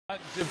A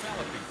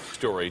developing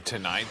story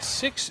tonight.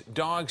 6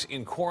 dogs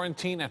in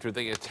quarantine after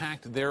they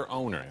attacked their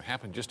owner. It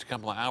happened just a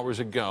couple of hours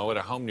ago at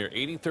a home near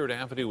 83rd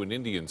Avenue in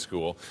Indian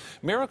School.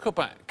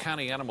 Maricopa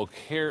County Animal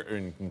Care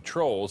and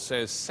Control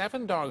says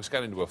 7 dogs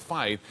got into a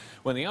fight.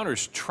 When the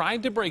owners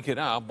tried to break it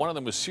up, one of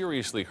them was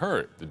seriously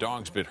hurt. The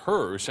dogs bit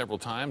her several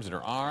times in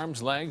her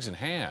arms, legs, and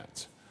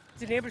hands.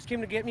 The neighbors came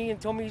to get me and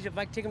told me if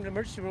I could take them to the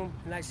emergency room,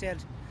 and I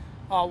said,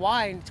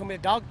 why? And told me a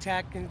dog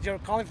attack, and they were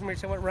calling for me,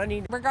 so I went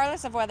running.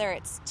 Regardless of whether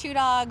it's 2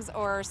 dogs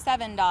or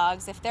 7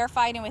 dogs, if they're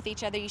fighting with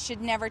each other, you should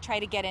never try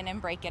to get in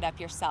and break it up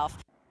yourself.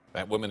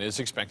 That woman is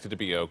expected to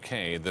be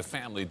okay. The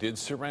family did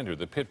surrender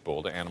the pit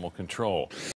bull to animal control.